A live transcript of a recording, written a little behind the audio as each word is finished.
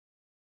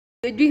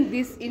We're doing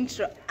this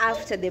intro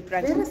after the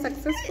prank. Very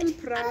successful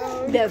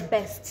prank. The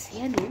best.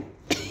 Yani.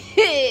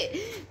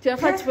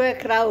 Tunafaa tupewe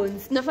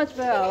crowns. Tunafaa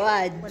tupewe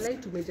awards. Walai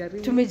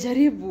tumejaribu.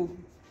 Tumejaribu.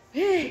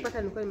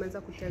 Mpaka nilikuwa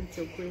nimeanza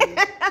kutense ukweli.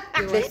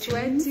 They were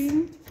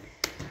sweating.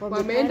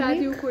 Wameenda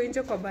hadi huko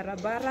nje kwa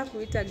barabara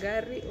kuita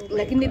gari.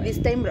 Lakini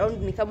this time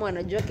round ni kama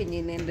wanajua kenye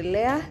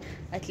inaendelea.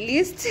 At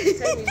least. This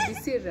time will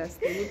be serious.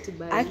 They need to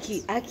buy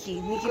Aki.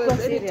 Nikikuwa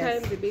serious. Anytime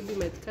the baby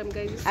might come,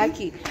 guys.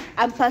 Aki,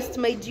 I'm past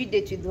my due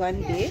date with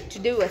 1 day.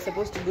 Today we were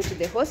supposed to go to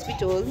the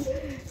hospital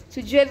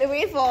to join the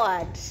way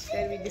forward.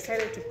 Then we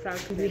decided to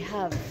prank them. We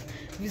have.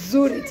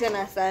 Vizuri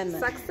tena sana.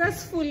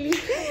 Successfully.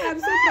 I'm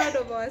so proud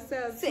of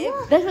ourselves.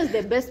 That was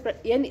the best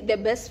the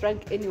best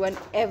prank anyone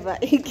ever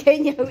in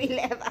Kenya will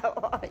ever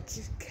watch.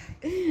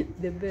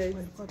 The best.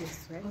 My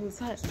goodness.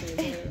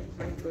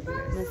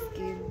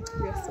 Maskini.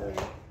 We are sorry.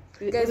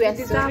 we Guys, we are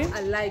deserve sorry.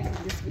 a like in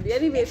this video.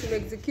 Anyway, to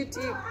execute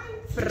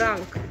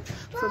prank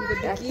from the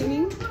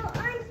beginning.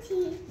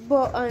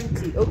 Bo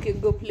auntie. Okay,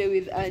 go play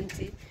with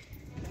auntie.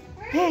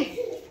 Hey,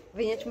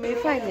 venye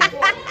tumeifanya.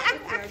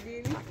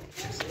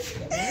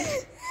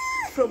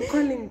 From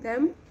calling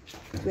them.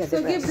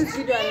 So give this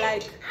video a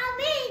like.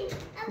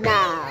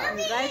 Now.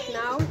 Right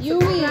now. You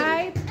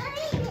win.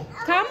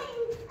 Come.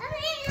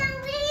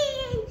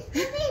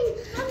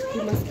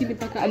 You must give me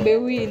back a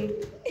win.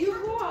 You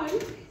won.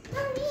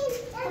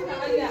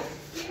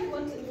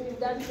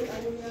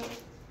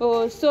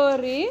 Oh,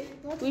 sorry.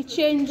 We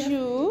change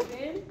you.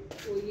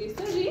 Oh, yes,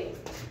 sorry.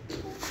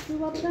 We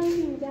were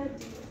pranking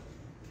Daddy.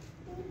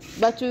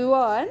 But we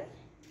won.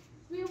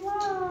 We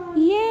won.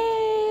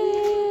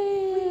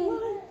 Yay!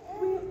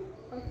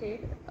 Okay.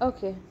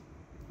 Okay.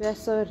 We are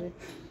sorry.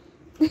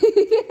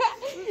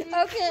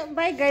 Okay,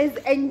 bye guys.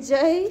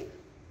 Enjoy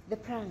the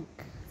prank.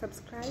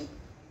 Subscribe.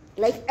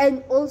 Like,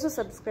 and also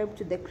subscribe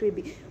to the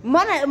Cribby.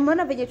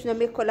 Mwana venye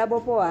tunamake collab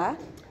poa.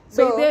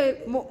 So,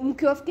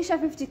 mkiwafikisha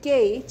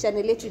 50k,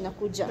 channel yetu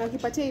inakuja. Na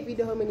ukipatia hii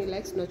video how many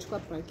likes tunachukua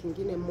prank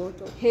nyingine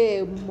moto.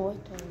 Hey,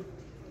 moto.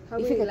 How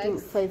many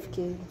likes?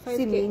 5k. 5K.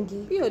 Si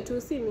mingi. Hiyo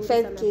tu si mingi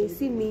 5k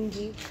si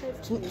mingi.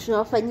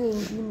 Tunawafanyia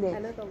ingine.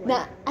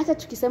 Na hata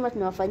tukisema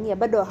tunawafanyia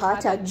bado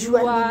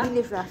hawatajua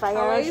nini tunafanya.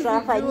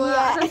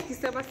 Hata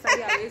tukisema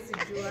sasa hawezi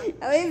jua.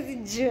 Hawezi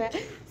jua.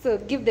 So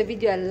give the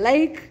video a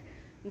like,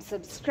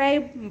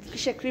 subscribe,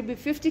 mfikisha Cribby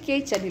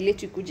 50k, channel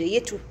yetu ikuje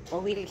yetu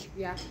wawili.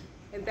 Yeah.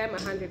 And then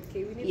 100k.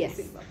 We need Yes.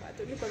 to sit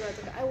babato.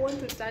 I want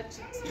to touch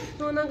it.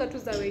 Naonanga tu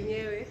za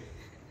wenyewe.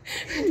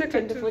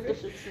 Nataka tu.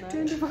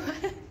 24.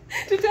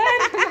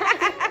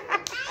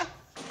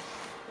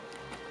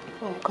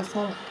 Oh,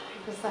 kasara.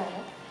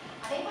 Kasara.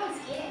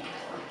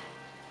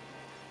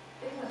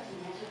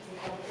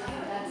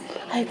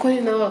 Hai,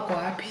 kwani nao wako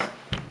wapi?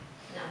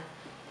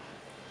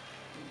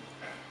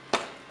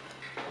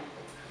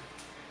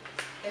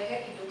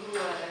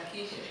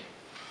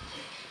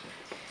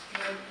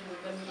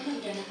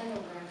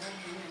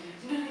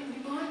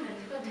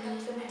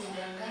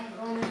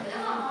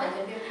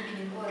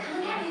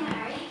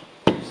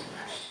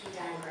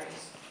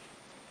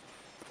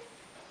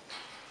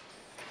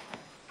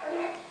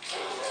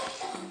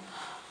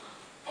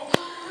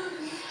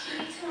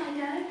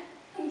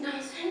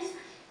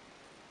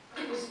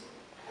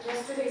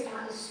 Yesterday's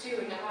mutton stew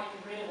and now I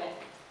get rid of it.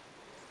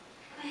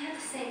 I had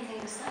the same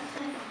thing.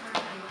 Sometimes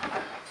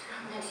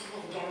I'm going to do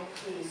it again,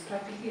 please.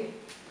 Clap it here.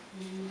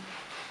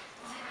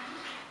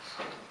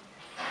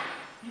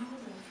 No, no,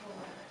 for.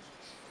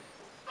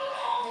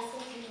 That's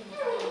okay.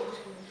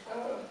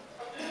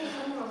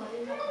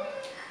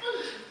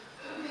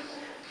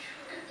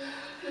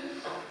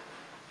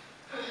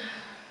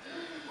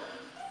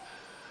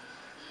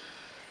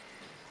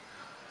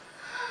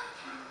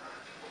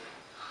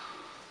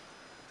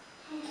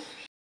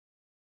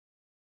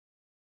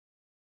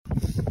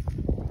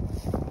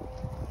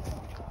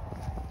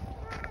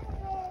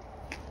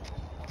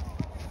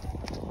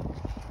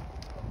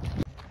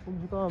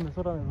 Kama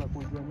amesota anaweza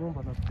kuja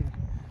nyumba na fikiri.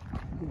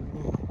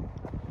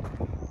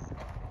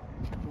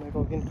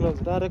 Niko in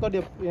close. Da record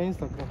ya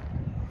Instagram.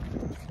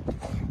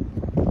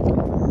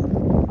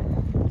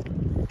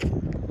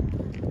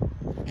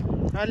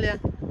 Alia.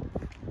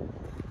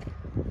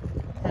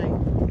 Hai.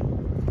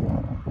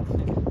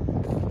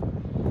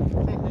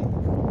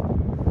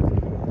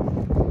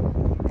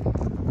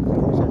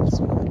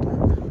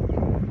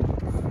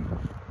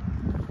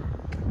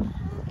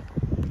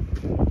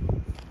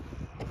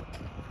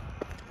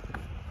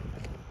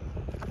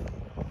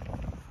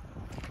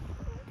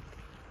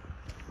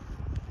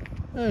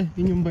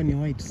 Hii nyumba ni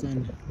white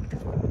sana.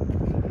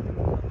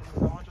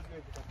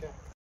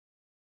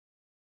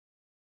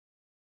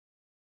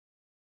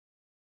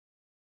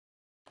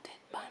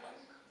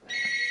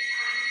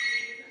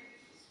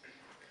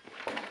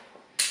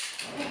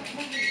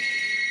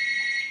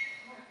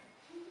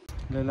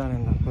 Leilah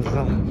anaenda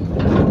kuzaa.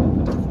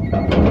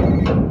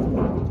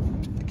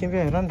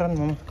 Kimbia, run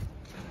mama.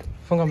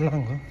 Funga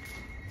mlango.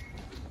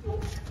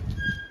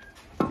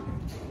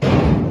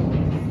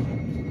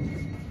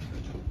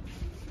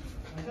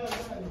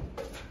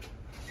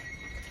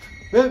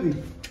 Baby.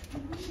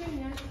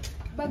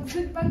 Bags.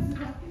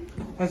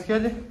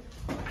 Unasikiaje?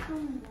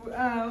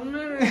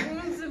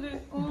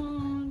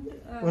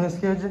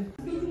 Unasikiaje?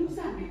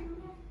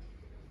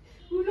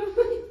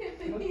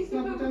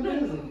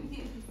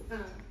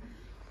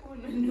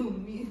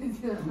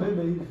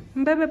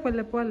 Mbebe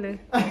pole pole.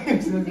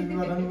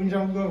 Ananivunja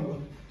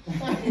mgongo.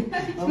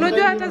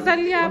 Unajua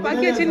atazalia hapa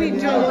akia chini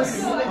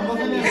jokes.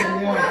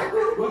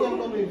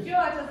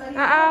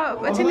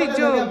 Chini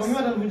jokes. Mimi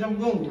ananivunja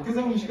mgongo.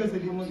 Kiza kumshika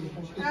sidi moja.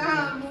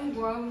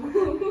 Mungu wangu. In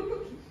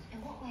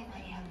what way might I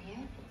help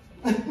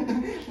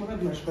you? Mbona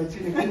tunashuka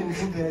chini kwani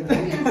mvuke aje?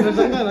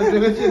 Tunatanga na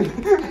tuweka chini.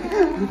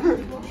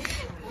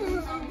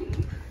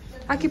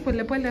 Aki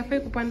pole pole afai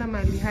kupanda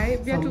mali hai.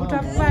 Viatu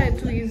utavaa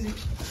tu hizi.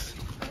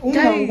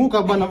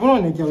 Unaanguka bwana, mbona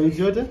unikia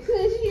hizo yote?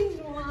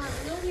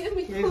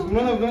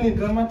 Unaona vile ni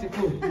dramatic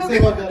huko.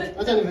 Sasa wapi?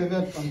 Acha nivewe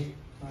hapa.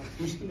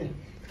 Mshikilie.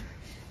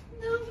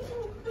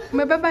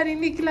 Umebeba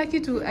nini kila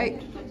kitu?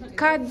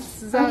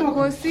 Cards za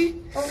kosi.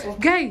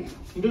 Guy,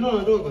 Ndio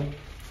anatoka.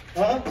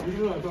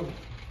 Ndio anatoka.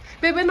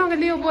 bebe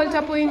naangalia bolt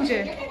hapo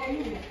nje.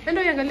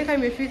 Ndio iangalie kama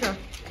imefika.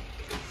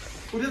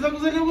 Unaweza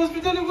kuzalia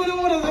hospitali kule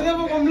mbona zalia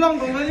hapo kwa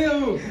mlango angalia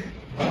huo.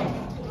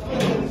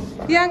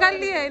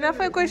 Iangalie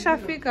inafaa iko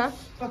ishafika.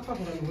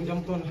 Unanivunja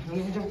mkono.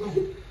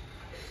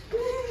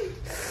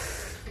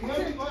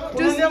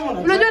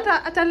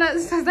 Unajua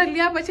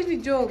atazalia hapa chini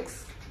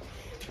jokes.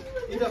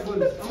 Ida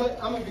bol.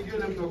 Ama video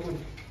na mtu wako.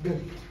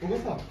 Uko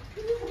sawa?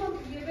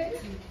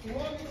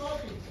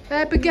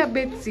 Pigia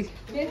Betsy.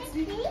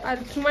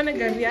 Atumane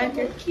gari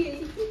yake.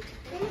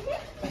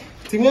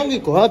 Timu yangu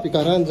iko wapi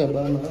Karanja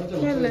bana?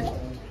 Kele.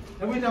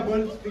 Hebu ita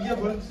ball, pigia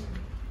ball.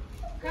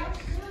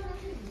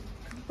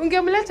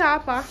 Ungemleta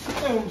hapa.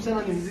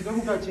 Msana ni mzito,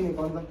 mkaa chini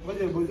kwanza.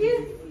 Ngoja ball.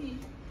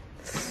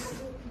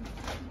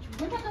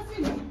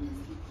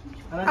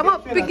 Ama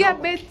pigia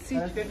Betsy.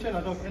 Anakesha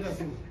na toka enda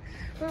simu.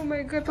 Oh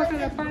my god, paka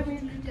na pani.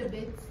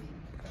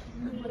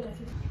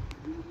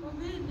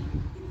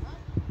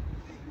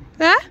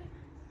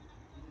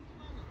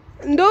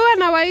 Ndo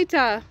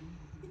anawaita.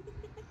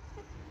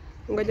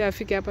 Ngoja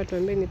afike hapa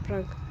tuambie ni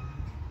prank.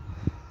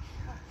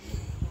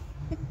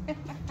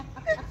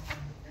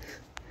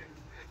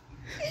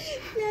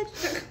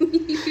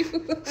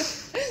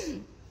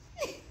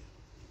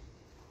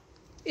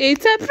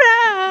 It's a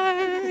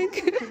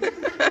prank.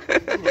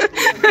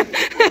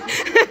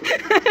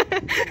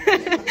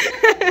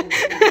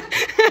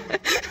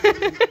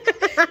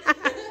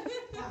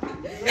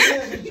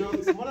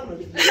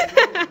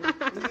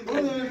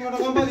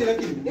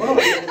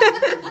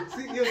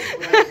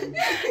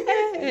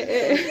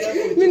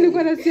 Mimi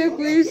nilikuwa nasikia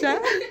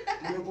kuisha.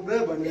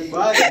 Nimekubeba ni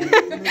baadhi.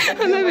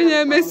 Ana venye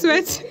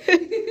amesweat.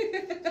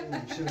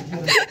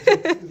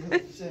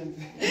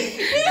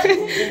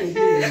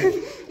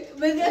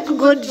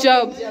 Good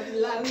job.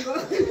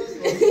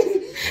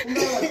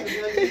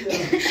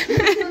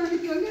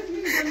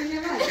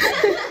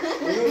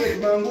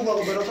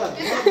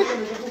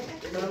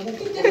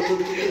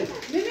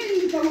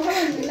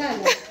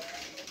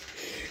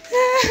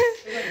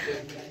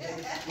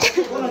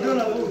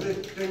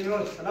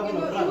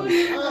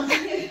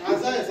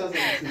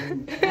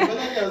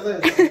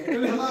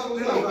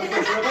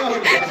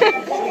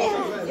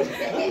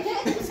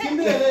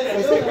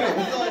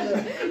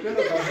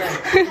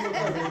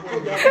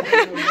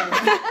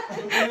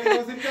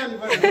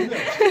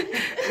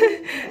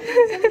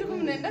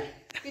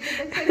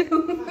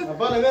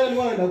 Hapana, wewe ni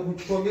mwana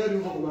kuchukua gari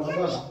huko kwa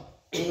barabara.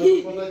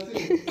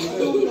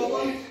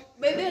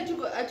 Bebe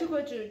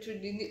atuko to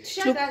nini?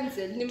 Tusha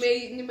cancel.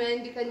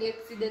 Nimeandika ni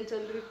accidental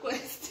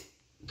request.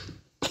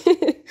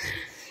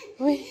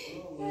 Oi.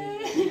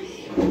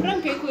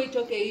 Prank iko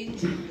itoke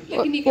nje.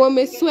 Lakini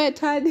Wamesweat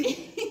hadi.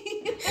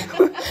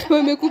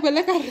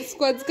 Wamekupeleka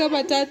squads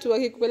kama 3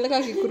 wakikupeleka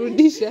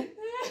akikurudisha.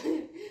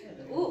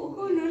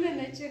 uko unaona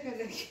nacheka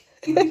lakini.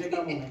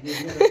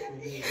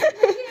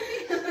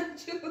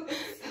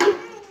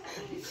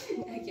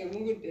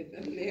 Mungu tena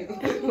leo.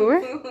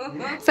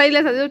 Sasa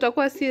ile sasa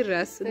utakuwa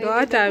serious ndio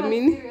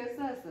hataamini.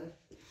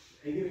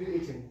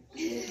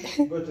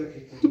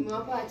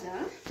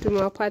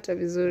 Tumewapata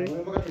vizuri.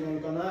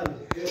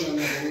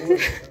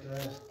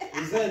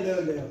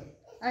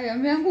 Aya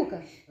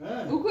ameanguka.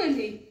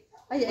 Ukweli?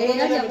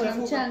 Aya aje kwa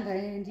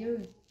mchanga ndio.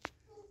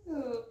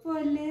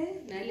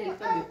 Pole na ile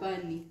ilikuwa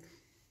mepani.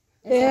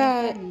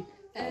 Yeah.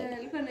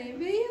 Alikuwa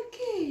naambia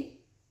okay.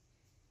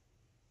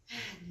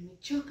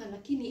 Nimechoka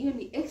lakini hiyo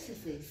ni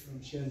exercise.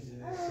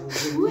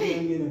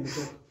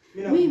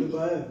 Mimi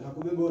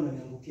nakubeba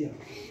unaniangukia.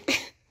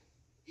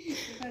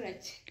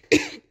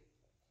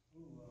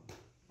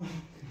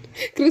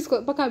 Chris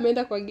paka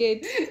ameenda kwa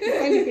gate.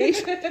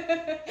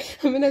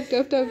 Ameenda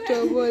kutafuta mtu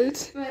wa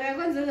Bolt. Mara ya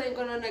kwanza sasa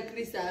niko naona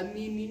Chris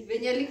aamini.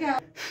 Venye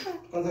alika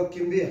kwanza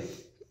kukimbia.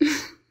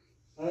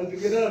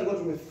 Anapigana alikuwa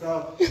tumefika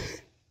hapa.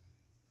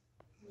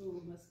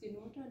 Maskini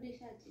watu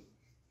wadeshati.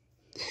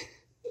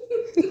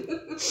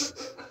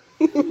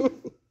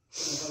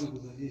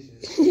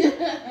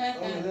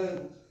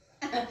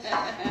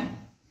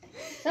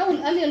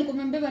 Saul ali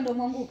alikuwa mbeba ndo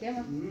mwanguke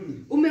ama?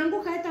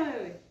 Umeanguka hata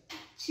wewe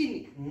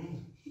chini.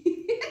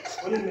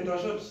 Wale nimetoa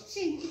shot.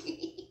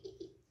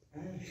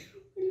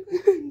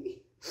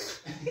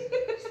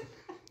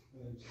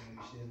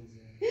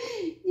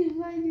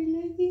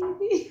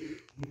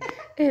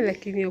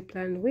 Lakini hiyo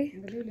plan we.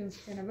 Ndio yule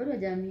msichana bado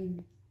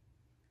hajaamini.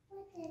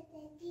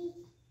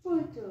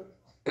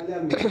 Ale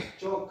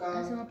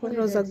amechoka. That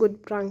was a good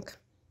prank.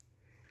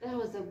 That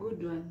was a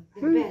good one.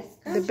 The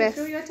best. The best.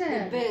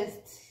 The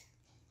best.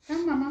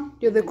 Come mama.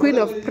 You're the queen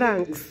of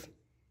pranks.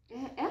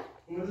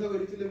 Unaweza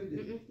kurudia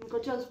video? Niko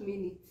 12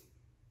 minutes.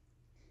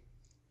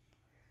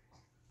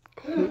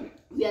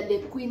 We are the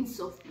queens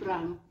of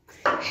prank.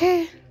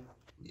 Hey.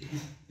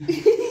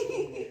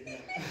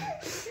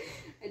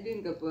 I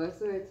didn't go for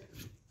sweat.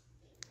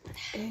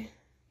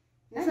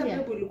 Sasa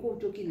pia ulikuwa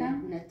utoki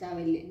na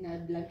towel na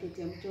blanket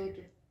ya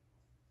mtoto.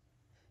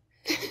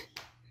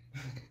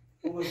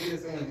 Uko sio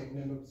sana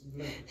ndio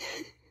kusubiri.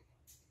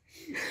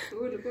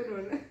 Wewe ulikuwa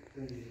unaona?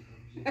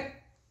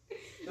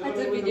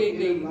 Hata video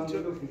ile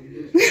intro.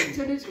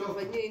 Tuende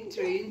tukafanyia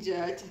intro nje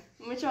hata.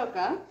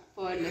 Umechoka?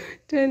 Pole.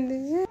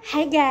 Twende.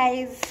 Hi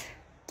guys.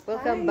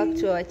 Welcome back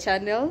to our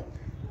channel.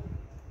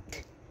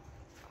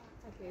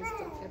 Okay,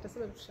 stop.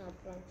 Atasema tusha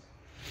prank.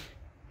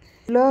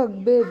 Vlog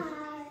babe.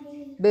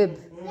 Babe.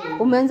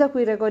 Umeanza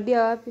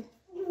kuirekodia wapi?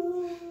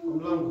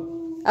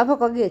 Mlango. Hapo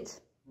kwa gate.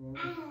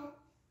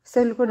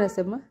 Sasa ulikuwa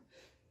unasema?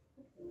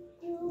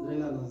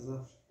 Leilah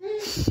nazaa.